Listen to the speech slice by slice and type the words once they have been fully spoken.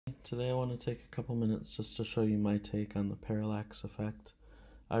today I want to take a couple minutes just to show you my take on the parallax effect.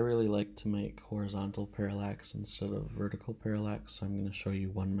 I really like to make horizontal parallax instead of vertical parallax, so I'm going to show you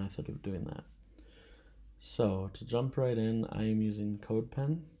one method of doing that. So to jump right in, I am using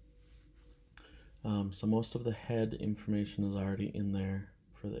codepen. So most of the head information is already in there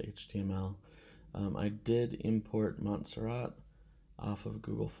for the HTML. I did import Montserrat off of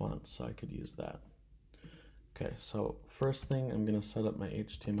Google Fonts, so I could use that. Okay, so first thing, I'm going to set up my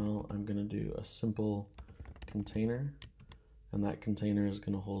HTML. I'm going to do a simple container, and that container is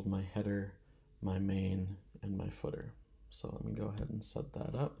going to hold my header, my main, and my footer. So let me go ahead and set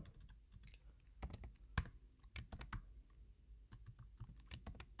that up.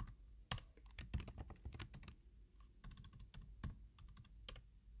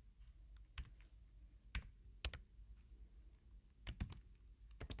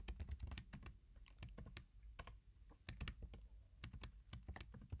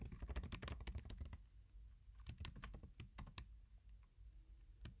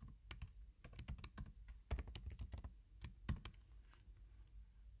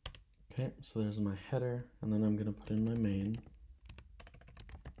 Okay, so there's my header, and then I'm going to put in my main.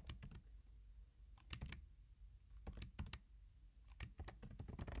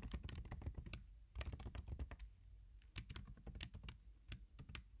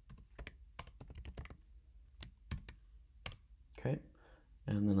 Okay,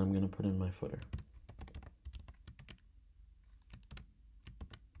 and then I'm going to put in my footer.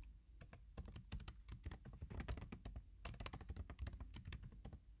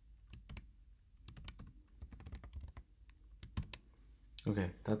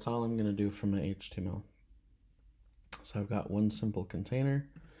 Okay, that's all I'm going to do for my HTML. So I've got one simple container,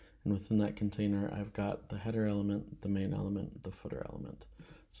 and within that container I've got the header element, the main element, the footer element.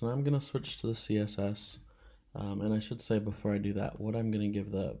 So now I'm going to switch to the CSS, and I should say before I do that, what I'm going to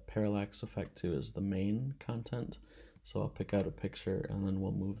give the parallax effect to is the main content. So I'll pick out a picture and then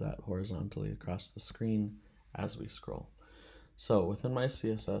we'll move that horizontally across the screen as we scroll. So within my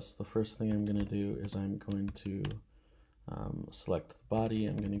CSS, the first thing I'm going to do is I'm going to select the body.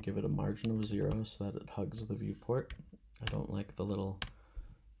 I'm going to give it a margin of 0 so that it hugs the viewport. I don't like the little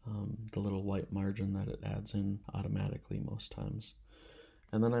white margin that it adds in automatically most times.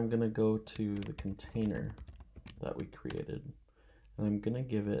 And then I'm going to go to the container that we created, and I'm going to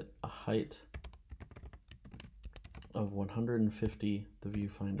give it a height of 150, the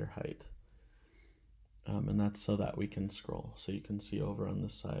viewfinder height. And that's so that we can scroll. So you can see over on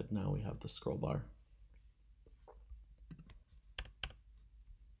this side, now we have the scroll bar.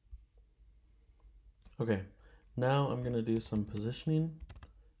 Okay, now I'm going to do some positioning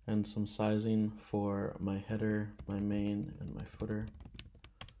and some sizing for my header, my main, and my footer.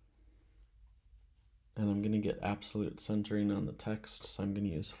 And I'm going to get absolute centering on the text, so I'm going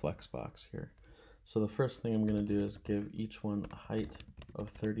to use Flexbox here. So the first thing I'm going to do is give each one a height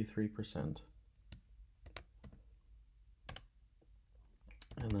of 33%.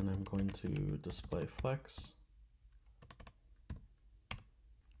 And then I'm going to display flex.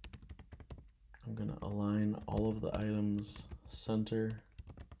 I'm going to align all of the items center,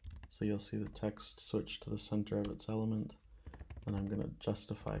 so you'll see the text switch to the center of its element. And I'm going to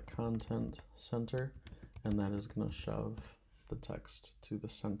justify content center, and that is going to shove the text to the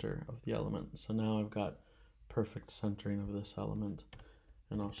center of the element. So now I've got perfect centering of this element,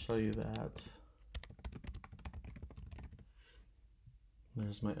 and I'll show you that.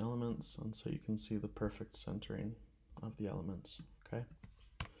 There's my elements, and so you can see the perfect centering of the elements, okay?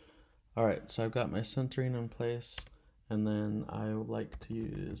 All right, so I've got my centering in place, and then I like to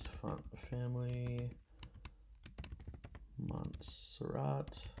use font family,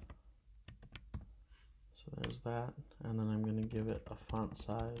 Montserrat. So there's that, and then I'm going to give it a font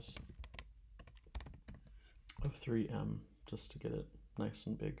size of 3M just to get it nice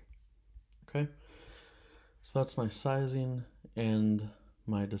and big. Okay, so that's my sizing and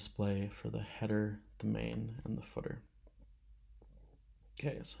my display for the header, the main, and the footer.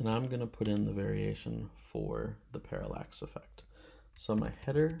 Okay, so now I'm going to put in the variation for the parallax effect. So my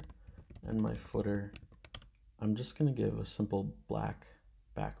header and my footer, I'm just going to give a simple black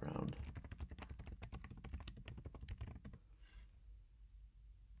background.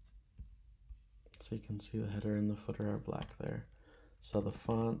 So you can see the header and the footer are black there. So the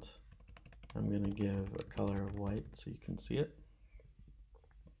font, I'm going to give a color of white so you can see it.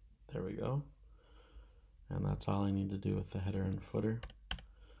 There we go. And that's all I need to do with the header and footer.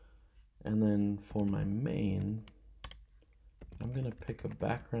 And then for my main, I'm going to pick a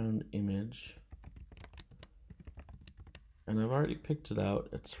background image. And I've already picked it out.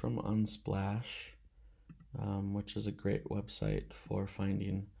 It's from Unsplash, which is a great website for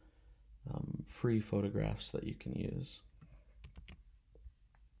finding free photographs that you can use.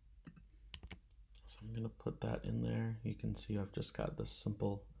 So I'm going to put that in there. You can see I've just got this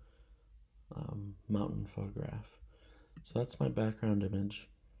simple mountain photograph. So that's my background image.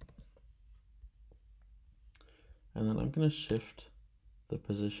 And then I'm going to shift the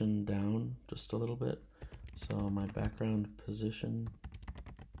position down just a little bit. So my background position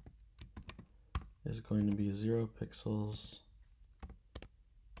is going to be 0 pixels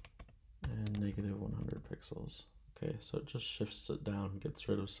and negative 100 pixels. Okay, so it just shifts it down, gets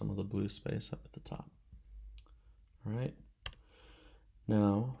rid of some of the blue space up at the top. All right.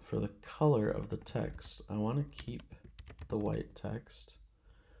 Now for the color of the text, I want to keep the white text,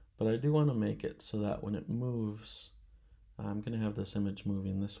 but I do want to make it so that when it moves, I'm going to have this image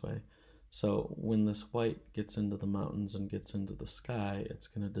moving this way. So when this white gets into the mountains and gets into the sky, it's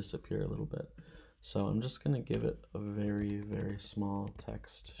going to disappear a little bit. So I'm just going to give it a very, very small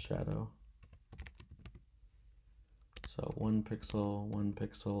text shadow. So 1 pixel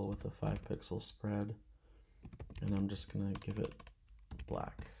with a 5 pixel spread. And I'm just going to give it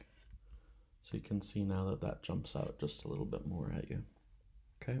black. So you can see now that that jumps out just a little bit more at you.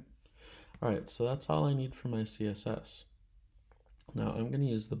 Okay. All right, so that's all I need for my CSS. Now I'm going to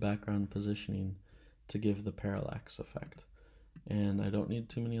use the background positioning to give the parallax effect. And I don't need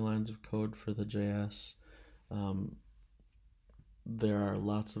too many lines of code for the JS. There are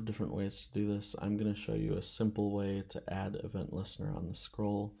lots of different ways to do this. I'm going to show you a simple way to add event listener on the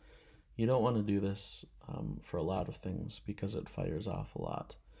scroll. You don't want to do this for a lot of things because it fires off a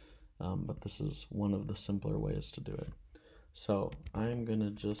lot. But this is one of the simpler ways to do it. So I'm going to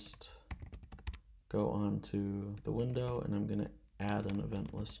just go on to the window and I'm going to add an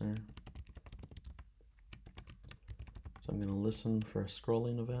event listener. So I'm going to listen for a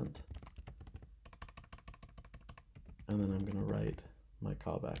scrolling event, and then I'm going to write my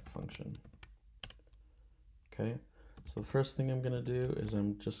callback function. Okay, so the first thing I'm going to do is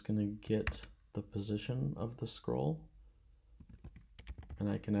I'm just going to get the position of the scroll, and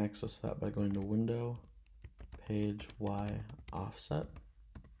I can access that by going to Window, Page Y Offset.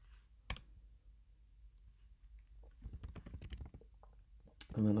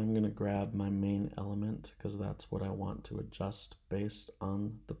 And then I'm going to grab my main element because that's what I want to adjust based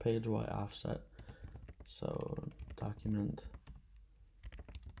on the page Y offset. So document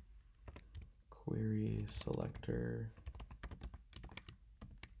query selector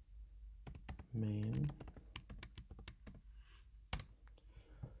main.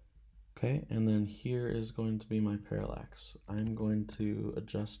 Okay, and then here is going to be my parallax. I'm going to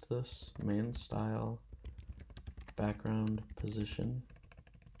adjust this main style, background position.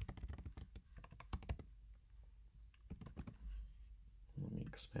 Let me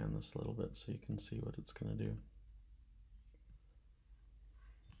expand this a little bit so you can see what it's going to do.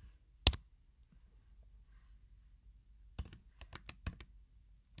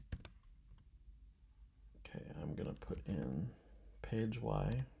 Okay, I'm going to put in page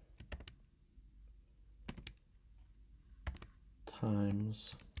Y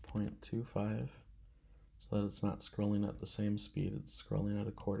times 0.25 so that it's not scrolling at the same speed, it's scrolling at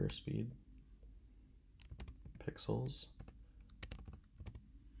a quarter speed. Pixels.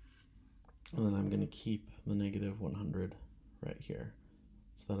 And then I'm going to keep the negative 100 right here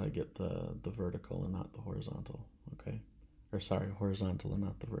so that I get the vertical and not the horizontal, okay? Or sorry, horizontal and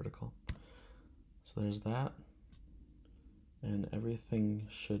not the vertical. So there's that. And everything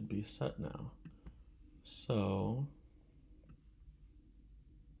should be set now. So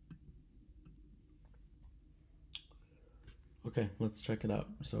okay, let's check it out.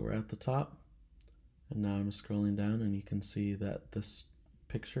 So we're at the top, and now I'm scrolling down, and you can see that this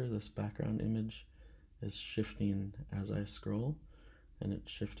picture, this background image, is shifting as I scroll, and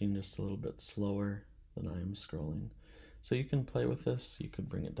it's shifting just a little bit slower than I'm scrolling. So you can play with this. You could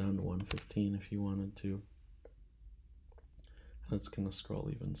bring it down to 115 if you wanted to. And it's going to scroll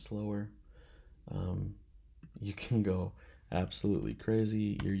even slower. You can go absolutely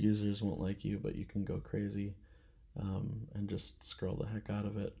crazy. Your users won't like you, but you can go crazy and just scroll the heck out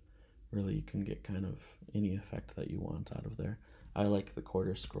of it. Really, you can get kind of any effect that you want out of there. I like the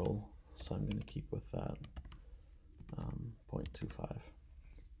quarter scroll, so I'm going to keep with that 0.25.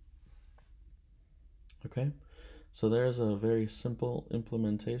 Okay, so there's a very simple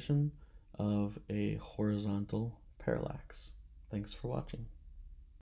implementation of a horizontal parallax. Thanks for watching.